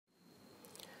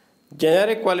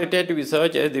Generic qualitative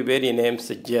research, as the very name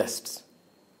suggests,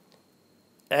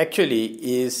 actually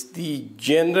is the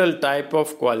general type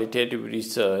of qualitative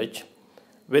research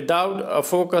without a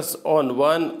focus on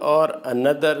one or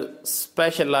another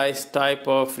specialized type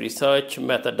of research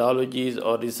methodologies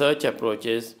or research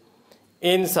approaches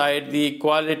inside the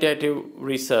qualitative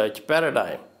research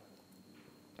paradigm.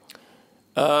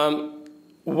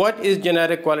 What is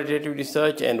generic qualitative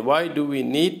research, and why do we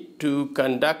need to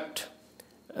conduct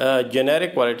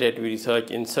generic qualitative research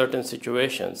in certain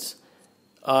situations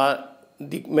are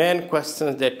the main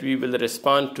questions that we will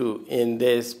respond to in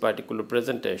this particular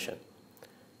presentation.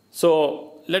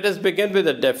 So let us begin with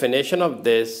a definition of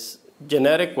this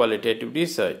generic qualitative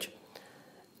research.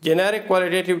 Generic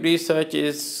qualitative research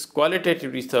is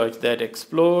qualitative research that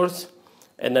explores,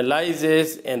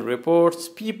 analyzes, and reports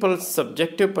people's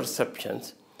subjective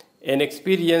perceptions and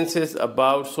experiences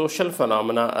about social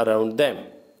phenomena around them.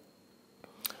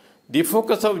 The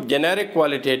focus of generic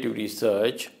qualitative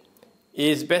research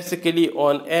is basically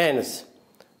on ends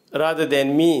rather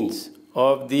than means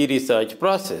of the research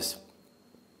process.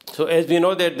 So as we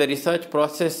know that the research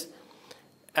process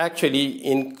actually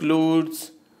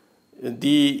includes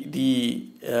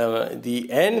the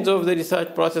ends of the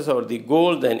research process, or the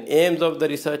goals and aims of the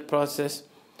research process,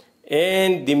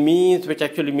 and the means, which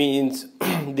actually means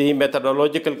the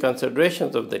methodological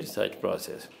considerations of the research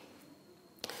process.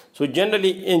 So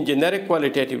generally in generic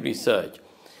qualitative research,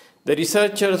 the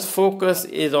researchers' focus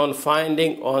is on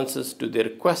finding answers to their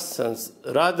questions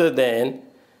rather than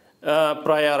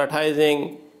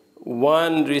prioritizing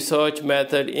one research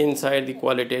method inside the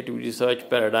qualitative research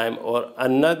paradigm or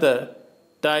another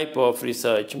type of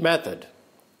research method.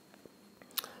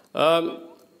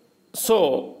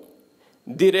 So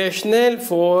the rationale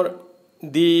for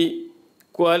the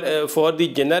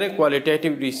generic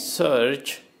qualitative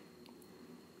research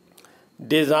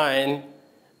design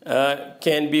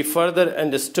can be further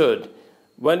understood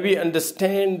when we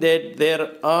understand that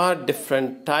there are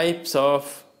different types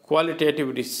of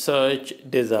qualitative research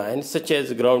design, such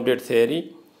as grounded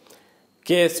theory,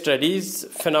 case studies,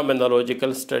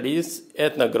 phenomenological studies,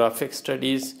 ethnographic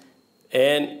studies,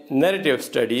 and narrative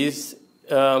studies,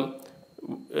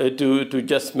 to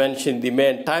just mention the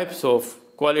main types of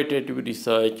qualitative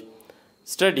research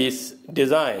studies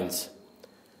designs.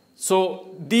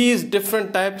 So these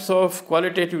different types of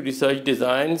qualitative research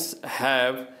designs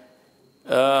have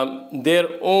their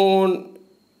own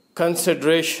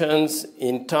considerations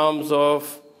in terms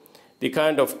of the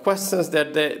kind of questions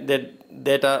that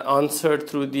are answered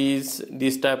through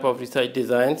these type of research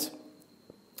designs,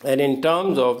 and in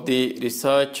terms of the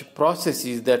research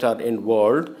processes that are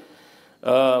involved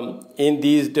in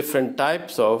these different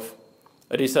types of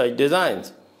research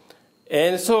designs.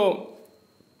 And so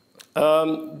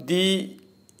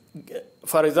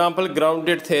for example,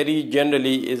 grounded theory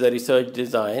generally is a research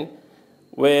design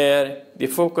where the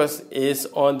focus is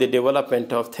on the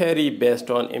development of theory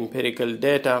based on empirical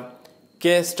data.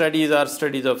 Case studies are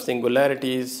studies of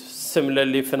singularities.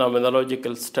 Similarly,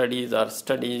 phenomenological studies are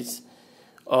studies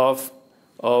of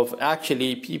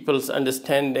actually people's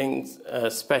understandings,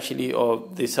 especially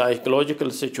of the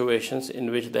psychological situations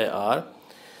in which they are.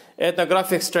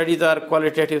 Ethnographic studies are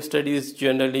qualitative studies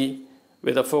generally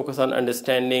with a focus on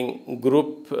understanding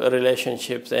group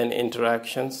relationships and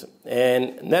interactions.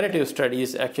 And narrative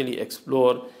studies actually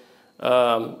explore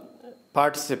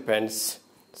participants'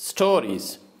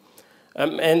 stories.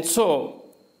 And so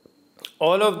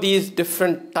all of these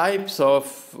different types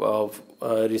of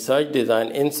research design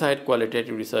inside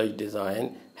qualitative research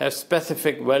design have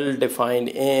specific well-defined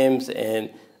aims,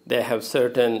 and they have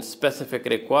certain specific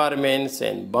requirements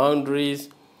and boundaries.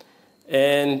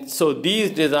 And so these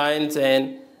designs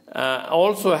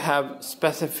also have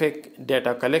specific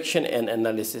data collection and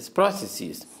analysis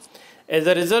processes. As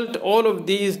a result, all of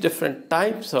these different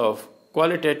types of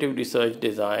qualitative research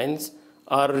designs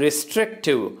are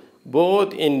restrictive,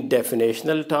 both in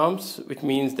definitional terms, which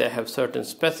means they have certain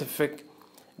specific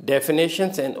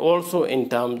definitions, and also in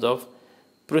terms of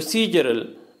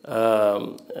procedural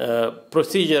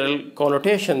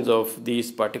connotations of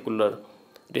these particular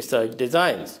research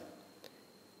designs.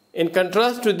 In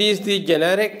contrast to these, the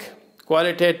generic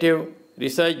qualitative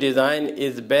research design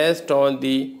is based on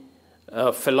the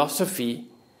philosophy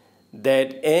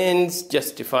that ends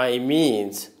justify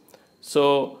means.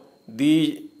 So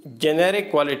the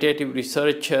generic qualitative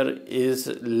researcher is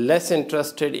less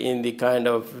interested in the kind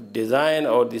of design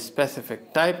or the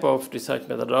specific type of research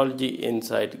methodology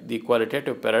inside the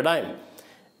qualitative paradigm,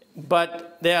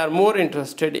 but they are more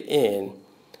interested in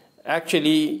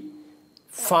actually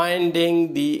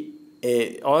finding the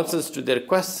answers to their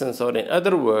questions, or in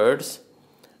other words,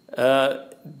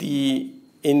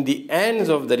 in the ends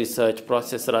of the research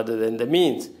process rather than the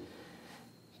means.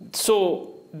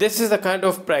 So this is a kind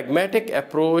of pragmatic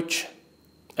approach.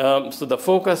 So the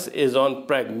focus is on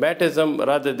pragmatism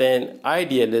rather than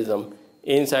idealism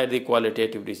inside the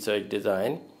qualitative research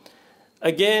design.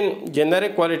 Again,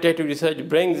 generic qualitative research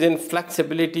brings in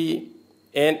flexibility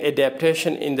and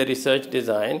adaptation in the research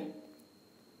design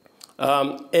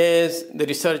as the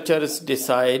researchers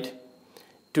decide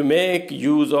to make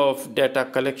use of data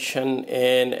collection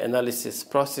and analysis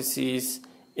processes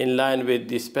in line with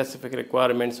the specific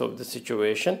requirements of the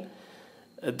situation.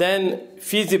 Then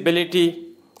feasibility,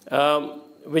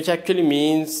 which actually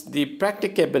means the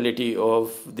practicability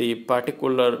of the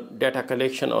particular data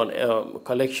collection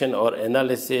or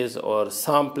analysis or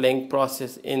sampling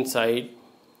process inside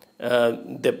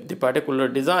the particular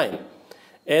design.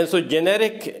 And so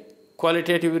generic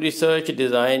qualitative research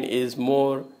design is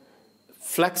more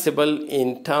flexible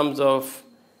in terms of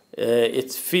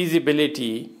its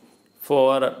feasibility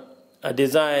for a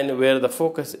design where the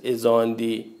focus is on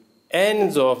the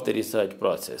ends of the research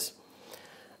process.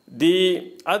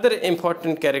 The other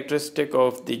important characteristic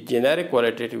of the generic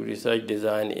qualitative research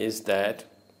design is that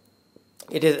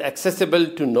it is accessible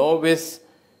to novice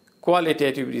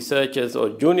qualitative researchers or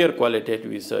junior qualitative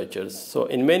researchers. So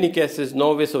in many cases,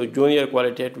 novice or junior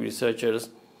qualitative researchers,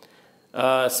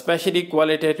 especially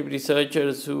qualitative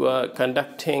researchers who are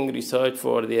conducting research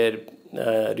for their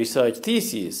research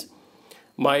theses,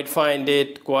 might find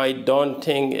it quite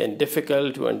daunting and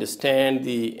difficult to understand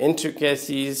the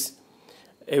intricacies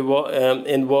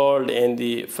involved in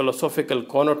the philosophical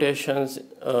connotations,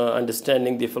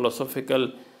 understanding the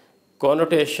philosophical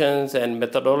connotations and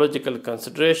methodological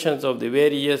considerations of the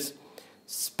various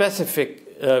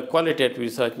specific qualitative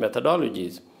research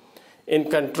methodologies. In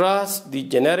contrast, the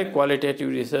generic qualitative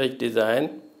research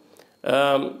design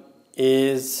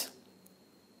is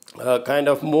kind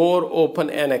of more open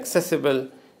and accessible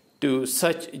to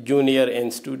such junior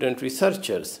and student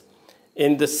researchers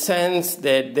in the sense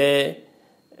that the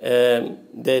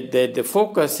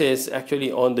focus is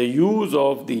actually on the use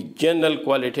of the general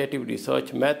qualitative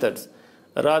research methods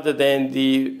rather than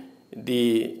the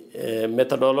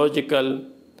methodological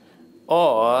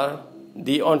or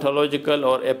the ontological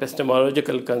or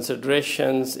epistemological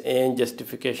considerations and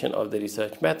justification of the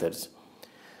research methods.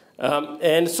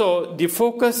 And so the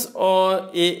focus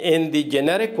in the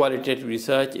generic qualitative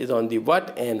research is on the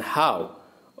what and how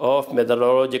of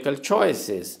methodological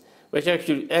choices, which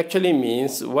actually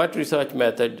means what research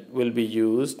method will be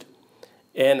used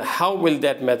and how will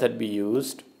that method be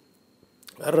used,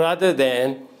 rather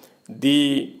than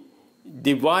the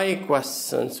why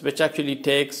questions, which actually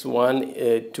takes one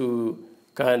to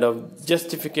kind of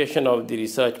justification of the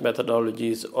research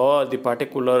methodologies or the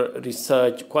particular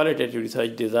research, qualitative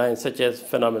research design, such as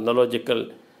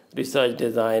phenomenological research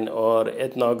design or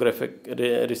ethnographic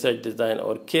research design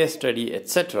or case study,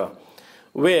 etc.,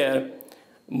 where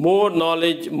more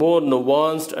knowledge, more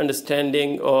nuanced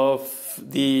understanding of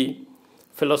the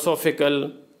philosophical,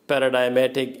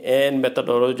 paradigmatic, and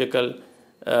methodological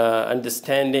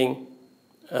understanding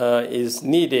is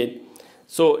needed.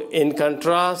 So in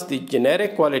contrast, the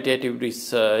generic qualitative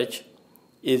research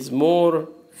is more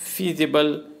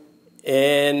feasible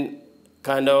and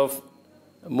kind of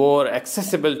more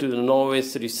accessible to the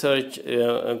novice research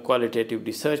qualitative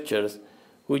researchers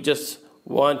who just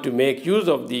want to make use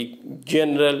of the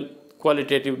general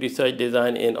qualitative research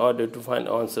design in order to find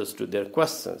answers to their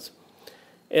questions.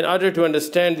 In order to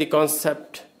understand the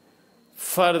concept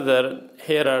further,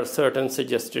 here are certain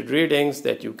suggested readings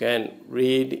that you can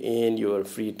read in your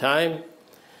free time.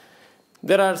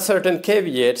 There are certain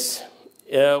caveats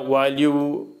while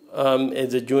you,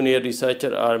 as a junior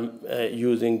researcher, are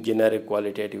using generic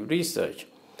qualitative research.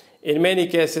 In many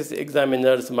cases,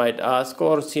 examiners might ask,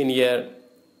 or senior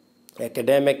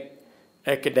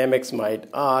academics might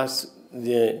ask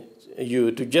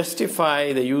you to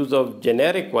justify the use of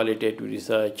generic qualitative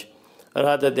research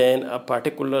rather than a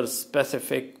particular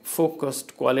specific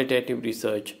focused qualitative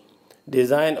research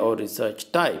design or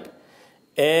research type.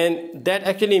 And that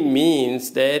actually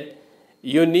means that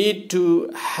you need to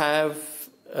have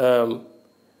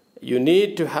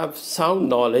sound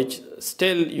knowledge,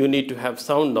 still you need to have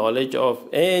sound knowledge of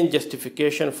and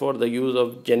justification for the use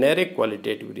of generic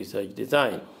qualitative research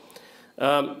design.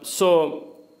 So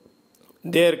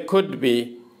there could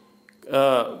be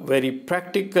very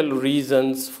practical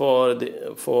reasons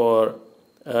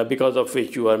because of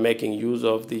which you are making use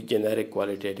of the generic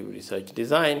qualitative research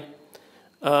design.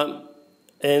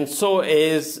 And so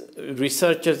as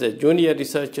researchers, as junior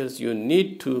researchers, you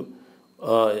need to,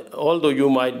 although you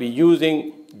might be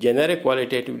using generic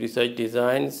qualitative research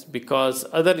designs because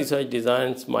other research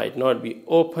designs might not be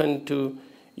open to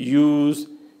use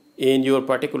in your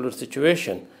particular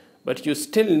situation. But you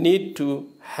still need to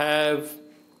have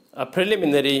a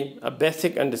preliminary, a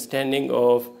basic understanding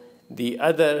of the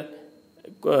other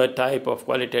type of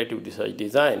qualitative research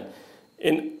design.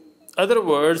 In other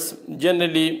words,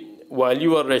 generally, while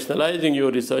you are rationalizing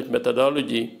your research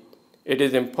methodology, it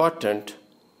is important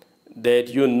that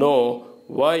you know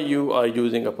why you are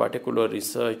using a particular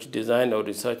research design or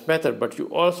research method, but you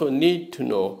also need to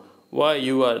know why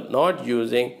you are not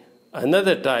using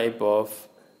another type of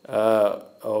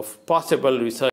possible research